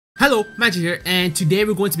Hello, Magi here, and today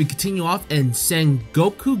we're going to be continuing off in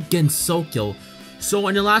Sengoku Gensokyo. So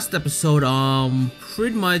in the last episode,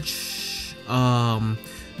 pretty much,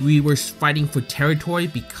 we were fighting for territory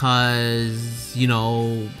because, you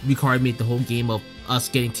know, Ricard made the whole game of us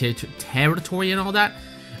getting territory and all that.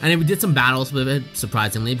 And then we did some battles with it,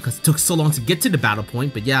 surprisingly, because it took so long to get to the battle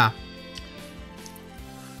point, but yeah.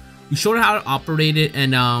 We showed how to operate it,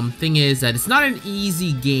 and thing is that it's not an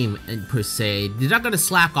easy game per se. They're not gonna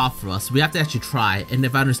slack off for us. We have to actually try, and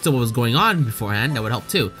if I understood what was going on beforehand, that would help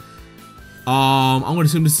too. I'm gonna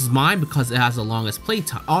assume this is mine because it has the longest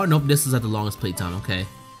playtime. Oh nope, this is at the longest playtime. Okay.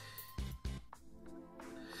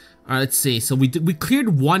 All right, let's see. So we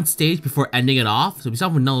cleared one stage before ending it off, so we still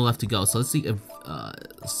have another left to go. So let's see if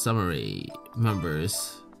summary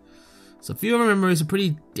members. So a few of our members are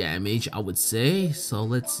pretty damaged, I would say. So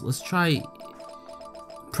let's try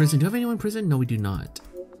prison. Do we have anyone in prison? No, we do not.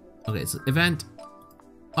 Okay, so event.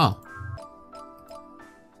 Oh.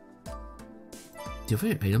 Do we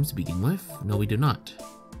have any items to begin with? No, we do not.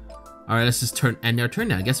 Alright, let's just end our turn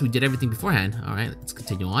now. I guess we did everything beforehand. Alright, let's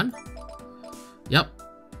continue on. Yep.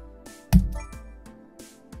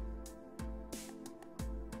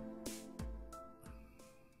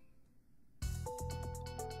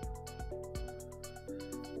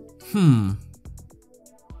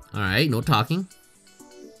 Alright, no talking.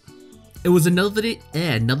 It was another day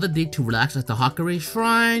to relax at the Hakare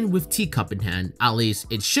Shrine with teacup in hand. At least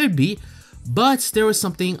it should be, but there was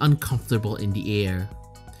something uncomfortable in the air.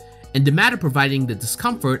 And the matter providing the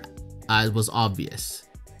discomfort was obvious.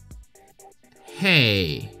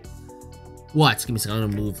 Hey. What? Give me a second, I'm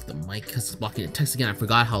gonna move the mic because it's blocking the text again. I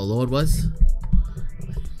forgot how low it was.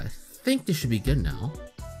 I think this should be good now.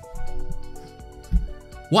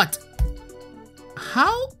 What?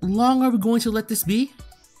 How long are we going to let this be?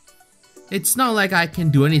 It's not like I can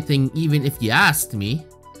do anything even if you asked me.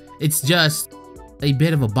 It's just a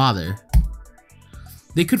bit of a bother.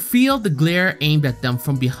 They could feel the glare aimed at them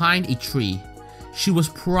from behind a tree. She was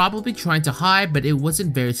probably trying to hide, but it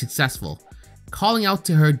wasn't very successful. Calling out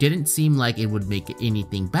to her didn't seem like it would make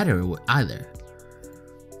anything better either.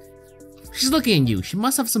 She's looking at you. She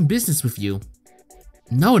must have some business with you.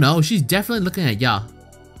 No, she's definitely looking at ya.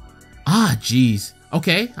 Ah, jeez.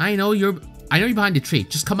 Okay, I know you're behind the tree.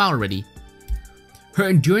 Just come out already. Her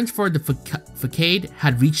endurance for the facade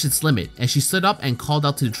had reached its limit, and she stood up and called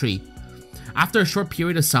out to the tree. After a short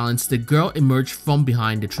period of silence, the girl emerged from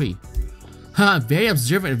behind the tree. Haha, very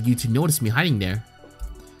observant of you to notice me hiding there.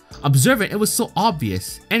 Observant? It was so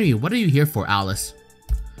obvious. Anyway, what are you here for, Alice?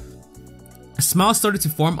 A smile started to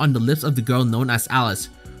form on the lips of the girl known as Alice.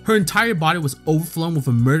 Her entire body was overflowing with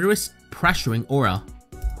a murderous, pressuring aura.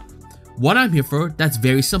 What I'm here for, that's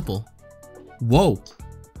very simple. Whoa.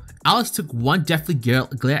 Alice took one deathly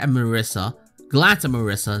glance at Marissa,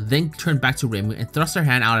 then turned back to Reimu and thrust her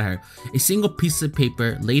hand out at her, a single piece of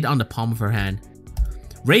paper laid on the palm of her hand.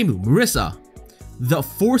 Reimu, Marissa, the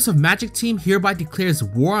force of Magic Team hereby declares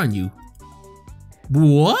war on you.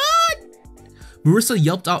 What? Marissa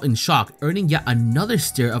yelped out in shock, earning yet another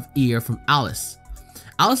stare of ear from Alice.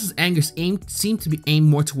 Alice's anger seemed to be aimed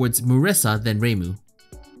more towards Marissa than Reimu.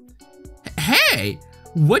 Hey,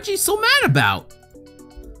 what you so mad about?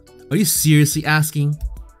 Are you seriously asking?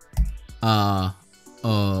 Well,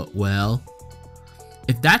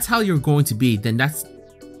 if that's how you're going to be, then that's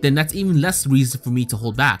even less reason for me to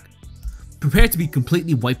hold back. Prepare to be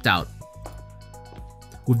completely wiped out.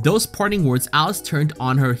 With those parting words, Alice turned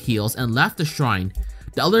on her heels and left the shrine.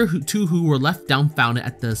 The other two who were left dumbfounded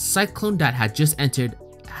at the cyclone that had just entered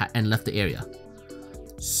and left the area.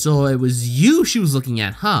 So it was you she was looking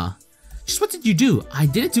at, huh? Just what did you do? I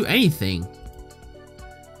didn't do anything.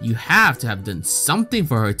 You have to have done something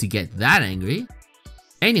for her to get that angry.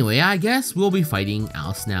 Anyway, I guess we'll be fighting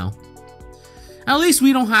Alice now. At least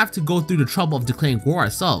we don't have to go through the trouble of declaring war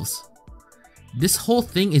ourselves. This whole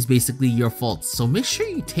thing is basically your fault, so make sure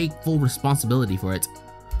you take full responsibility for it.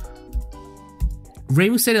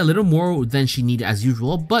 Reimu said a little more than she needed as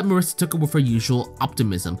usual, but Marissa took it with her usual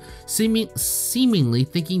optimism, seemingly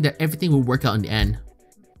thinking that everything would work out in the end.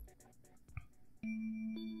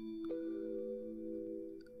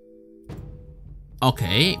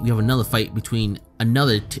 Okay, we have another fight between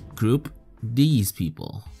another group, these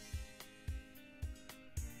people.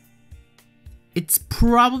 It's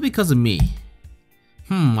probably because of me.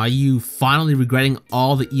 Are you finally regretting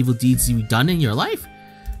all the evil deeds you've done in your life?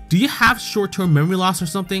 Do you have short-term memory loss or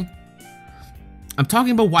something? I'm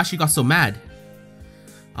talking about why she got so mad.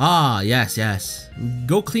 Ah, yes.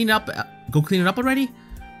 Go clean it up already?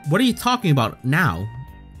 What are you talking about now?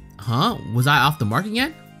 Huh? Was I off the mark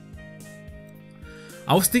again?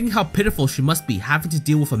 I was thinking how pitiful she must be having to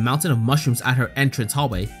deal with a mountain of mushrooms at her entrance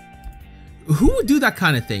hallway. Who would do that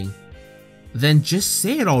kind of thing? Then just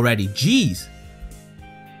say it already, jeez.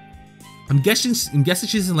 I'm guessing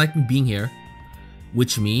she doesn't like me being here.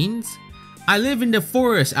 Which means I live in the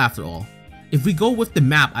forest after all. If we go with the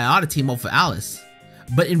map, I ought to team up with Alice.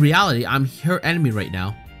 But in reality, I'm her enemy right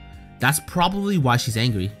now. That's probably why she's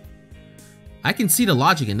angry. I can see the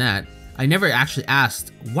logic in that. I never actually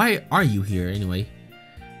asked, why are you here anyway?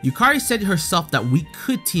 Yukari said herself that we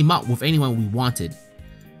could team up with anyone we wanted.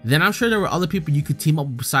 Then I'm sure there were other people you could team up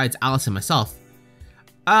with besides Alice and myself.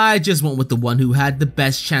 I just went with the one who had the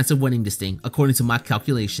best chance of winning this thing, according to my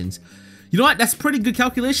calculations. You know what? That's pretty good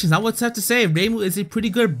calculations. I would have to say Reimu is a pretty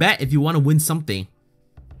good bet if you want to win something.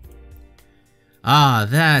 Ah,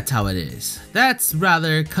 that's how it is. That's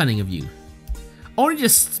rather cunning of you. Only the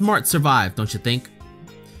smart survive, don't you think?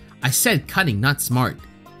 I said cunning, not smart.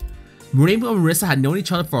 Reimu and Marissa had known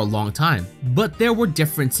each other for a long time, but there were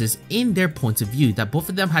differences in their points of view that both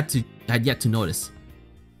of them had yet to notice.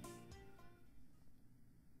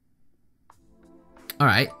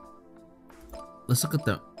 Alright, let's look at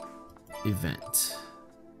the event.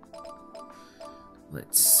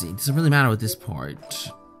 Let's see, it doesn't really matter with this part.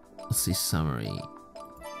 Let's see, summary.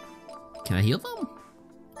 Can I heal them?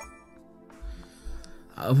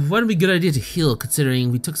 Wouldn't be a good idea to heal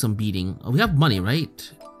considering we took some beating. Oh, we have money,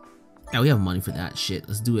 right? Yeah, we have money for that shit.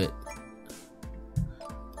 Let's do it.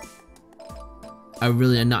 I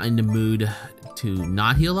really am not in the mood to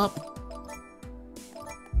not heal up.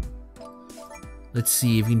 Let's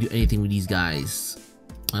see if we can do anything with these guys.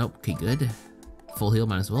 Oh, okay, good. Full heal,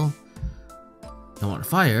 might as well. Don't want to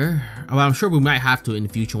fire. Oh, I'm sure we might have to in the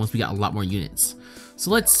future once we got a lot more units.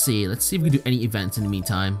 So let's see. Let's see if we can do any events in the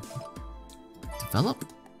meantime. Develop?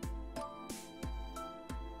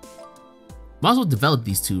 Might as well develop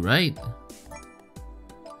these two, right?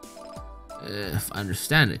 If I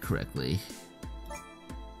understand it correctly.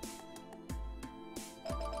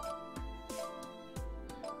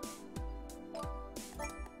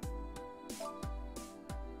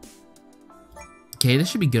 Okay,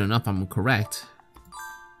 this should be good enough, I'm correct.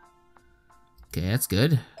 Okay, that's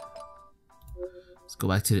good. Let's go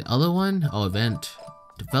back to the other one. Oh, event.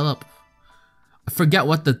 Develop. I forget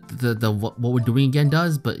what what we're doing again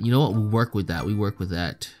does, but you know what? We work with that. We work with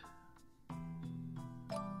that.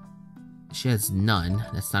 She has none.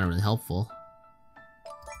 That's not really helpful.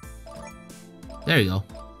 There you go.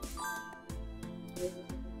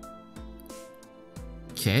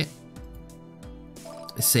 Okay.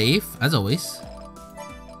 Save, as always.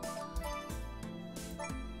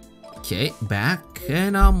 Okay, back.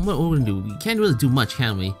 And what we're gonna do? We can't really do much,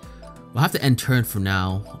 can we? We'll have to end turn for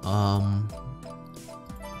now.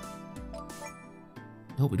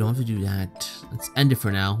 Nope, we don't have to do that. Let's end it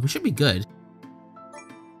for now. We should be good.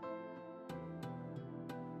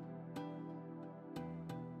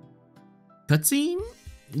 Cutscene?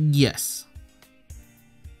 Yes.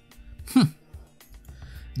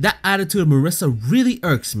 That attitude of Marissa really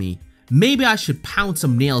irks me. Maybe I should pound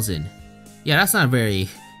some nails in. Yeah, that's not very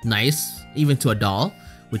nice, even to a doll,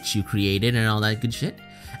 which you created and all that good shit.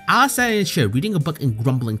 Alice sat in a chair reading a book and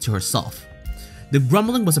grumbling to herself. The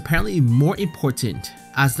grumbling was apparently more important,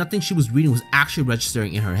 as nothing she was reading was actually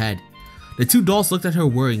registering in her head. The two dolls looked at her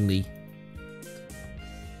worryingly.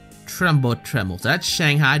 Tremble. So that's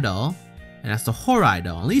Shanghai doll, and that's the Horai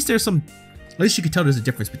doll. At least you could tell there's a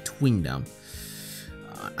difference between them.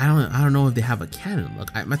 I don't know if they have a canon look.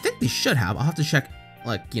 I think they should have. I'll have to check,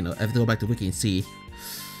 like, you know, I have to go back to Wiki and see.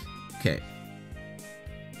 Okay.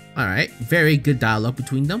 Alright, very good dialogue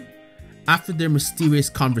between them. After their mysterious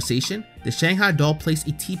conversation, the Shanghai doll placed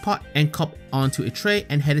a teapot and cup onto a tray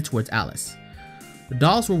and headed towards Alice. The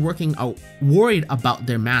dolls were worried about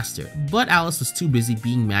their master, but Alice was too busy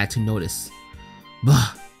being mad to notice.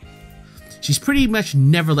 Bah. She's pretty much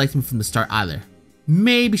never liked him from the start either.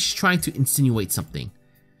 Maybe she's trying to insinuate something.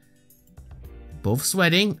 Both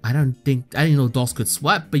sweating. I didn't know dolls could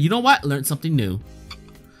sweat, but you know what? Learned something new.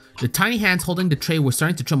 The tiny hands holding the tray were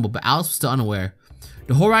starting to tremble, but Alice was still unaware.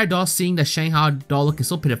 The Horai doll, seeing the Shanghai doll looking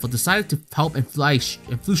so pitiful, decided to help and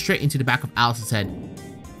flew straight into the back of Alice's head.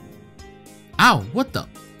 Ow, what the?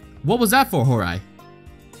 What was that for, Horai?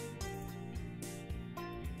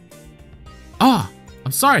 Ah,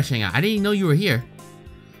 I'm sorry, Shanghai. I didn't know you were here.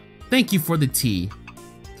 Thank you for the tea.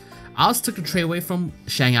 Alice took the tray away from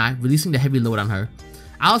Shanghai, releasing the heavy load on her.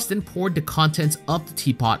 Alice then poured the contents of the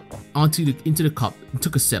teapot into the cup and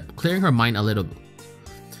took a sip, clearing her mind a little bit.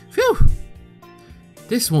 Phew!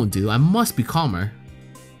 This won't do. I must be calmer.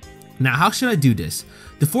 Now, how should I do this?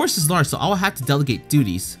 The forest is large, so I will have to delegate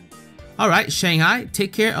duties. Alright, Shanghai,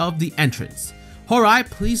 take care of the entrance. Horai,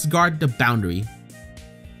 please guard the boundary.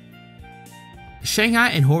 Shanghai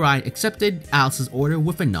and Horai accepted Alice's order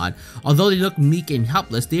with a nod. Although they looked meek and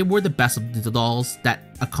helpless, they were the best of the dolls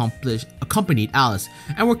that accompanied Alice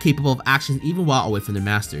and were capable of actions even while away from their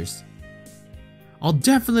masters. I'll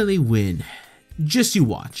definitely win. Just you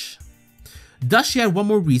watch. Thus, she had one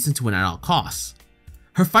more reason to win at all costs.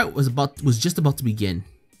 Her fight was just about to begin.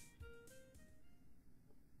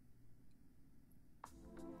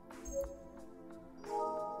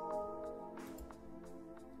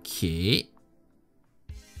 Okay.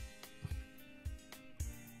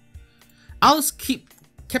 Alice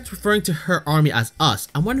kept referring to her army as us.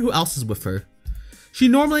 I wonder who else is with her. She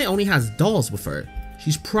normally only has dolls with her.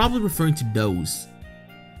 She's probably referring to those.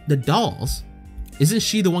 The dolls? Isn't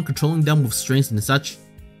she the one controlling them with strings and such?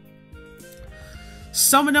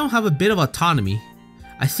 Some of them have a bit of autonomy.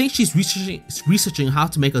 I think she's researching how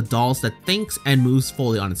to make a doll that thinks and moves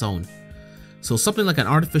fully on its own. So something like an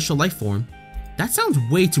artificial life form. That sounds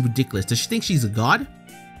way too ridiculous. Does she think she's a god?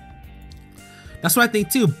 That's what I think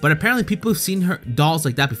too, but apparently people have seen her dolls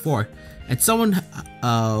like that before. And someone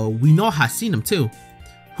we know has seen them too.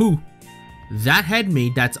 Who? That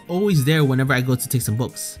headmaid that's always there whenever I go to take some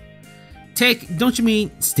books. Take, don't you mean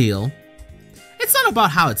steal? It's not about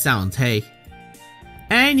how it sounds, hey.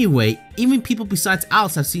 Anyway, even people besides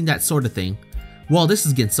Alice have seen that sort of thing. Well, this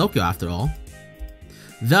is Gensokyo after all.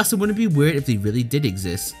 Thus, it wouldn't be weird if they really did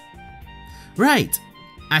exist. Right.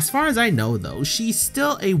 As far as I know though, she's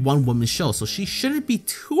still a one-woman show, so she shouldn't be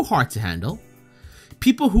too hard to handle.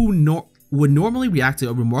 People who would normally react to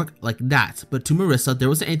a remark like that, but to Marissa, there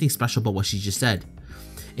wasn't anything special about what she just said.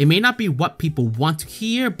 It may not be what people want to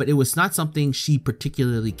hear, but it was not something she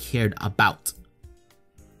particularly cared about.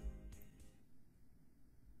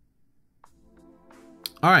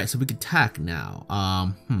 Alright, so we can attack now.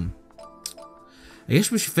 I guess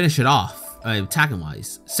we should finish it off. Attacking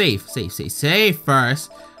wise. Save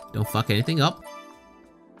first. Don't fuck anything up.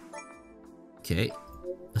 Okay.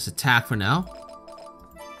 Let's attack for now.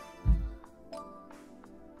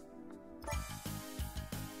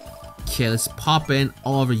 Okay, let's pop in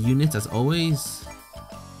all of our units as always.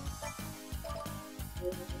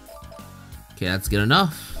 Okay, that's good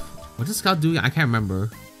enough. What does Scout do? I can't remember.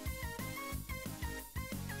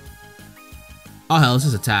 Oh hell, let's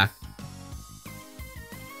just attack.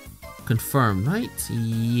 Confirm, right?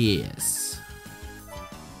 Yes.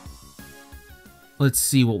 Let's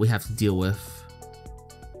see what we have to deal with.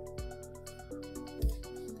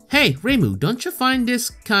 Hey, Reimu, don't you find this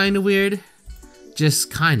kinda weird?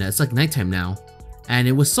 Just kinda, it's like nighttime now. And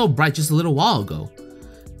it was so bright just a little while ago.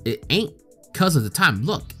 It ain't cause of the time,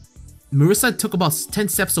 look. Marissa took about 10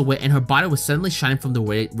 steps away and her body was suddenly shining from the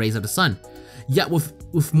rays of the sun. Yet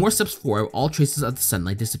with more steps forward, all traces of the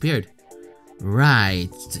sunlight disappeared. Right,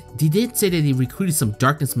 they did say that they recruited some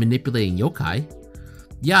darkness manipulating yokai.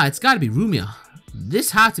 Yeah, it's gotta be Rumia.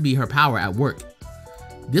 This had to be her power at work.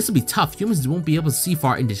 This will be tough, humans won't be able to see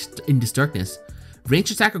far in this darkness.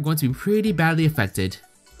 Ranged attack are going to be pretty badly affected.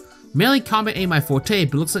 Melee combat ain't my forte,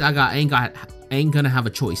 but looks like I ain't gonna have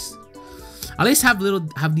a choice. At least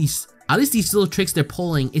these little tricks they're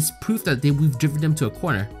pulling is proof that we've driven them to a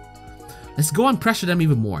corner. Let's go and pressure them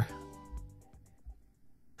even more.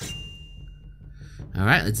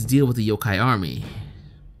 Alright, let's deal with the yokai army.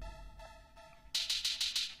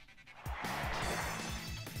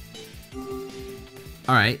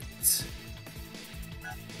 Alright.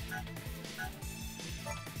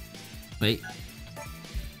 Wait.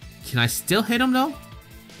 Can I still hit him though?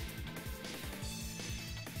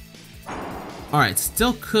 Alright,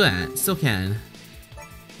 still can.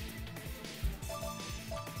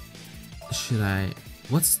 Should I...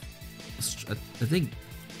 What's... I think...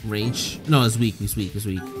 Range? No, it's weak. So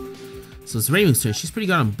it's Reimu's turn. She's pretty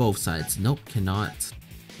good on both sides. Nope, cannot.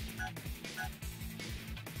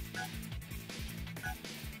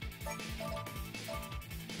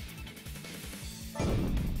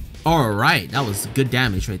 Alright, that was good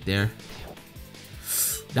damage right there.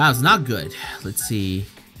 That was not good. Let's see.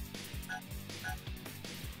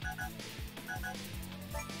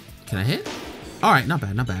 Can I hit? Alright, not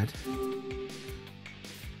bad.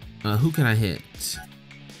 Who can I hit?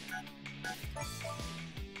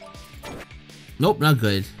 Nope, not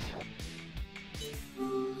good.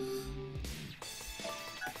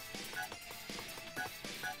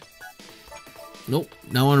 Nope,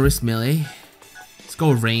 not want to risk melee. Let's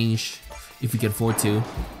go range if we can afford to,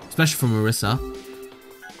 especially for Marissa.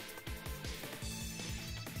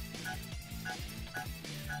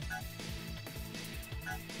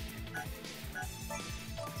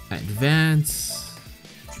 Advance.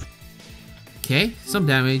 Okay, some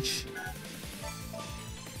damage.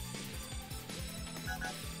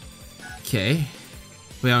 Okay.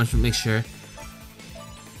 Wait, I want to make sure.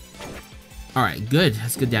 Alright, good.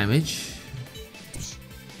 That's good damage.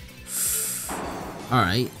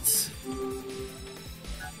 Alright.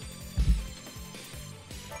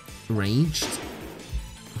 Ranged.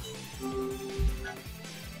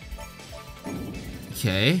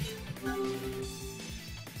 Okay.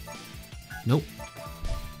 Nope.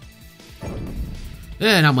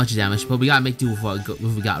 Yeah, not much damage, but we gotta make do with what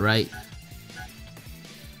we got, right?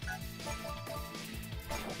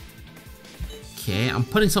 Okay, I'm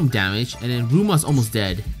putting some damage, and then Ruma's almost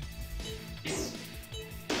dead.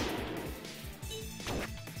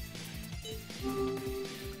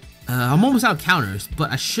 I'm almost out of counters,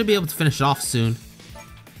 but I should be able to finish it off soon.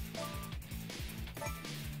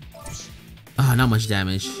 Not much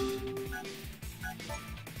damage.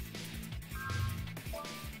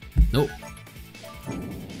 Nope.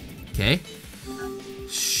 Okay.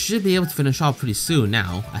 Should be able to finish off pretty soon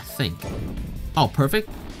now, I think. Oh, perfect.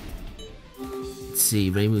 Let's see,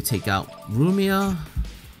 Reimu take out Rumia.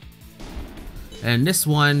 And this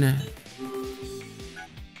one...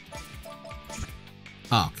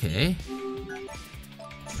 Okay.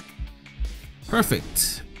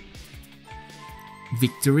 Perfect.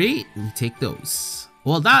 Victory, we take those.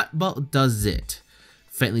 Well, that about does it.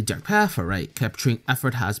 Faintly Dark Path, alright. Capturing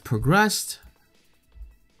effort has progressed.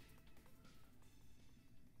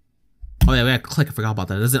 Oh yeah, we gotta click, I forgot about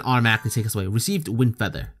that. It doesn't automatically take us away. Received Wind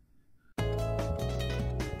Feather.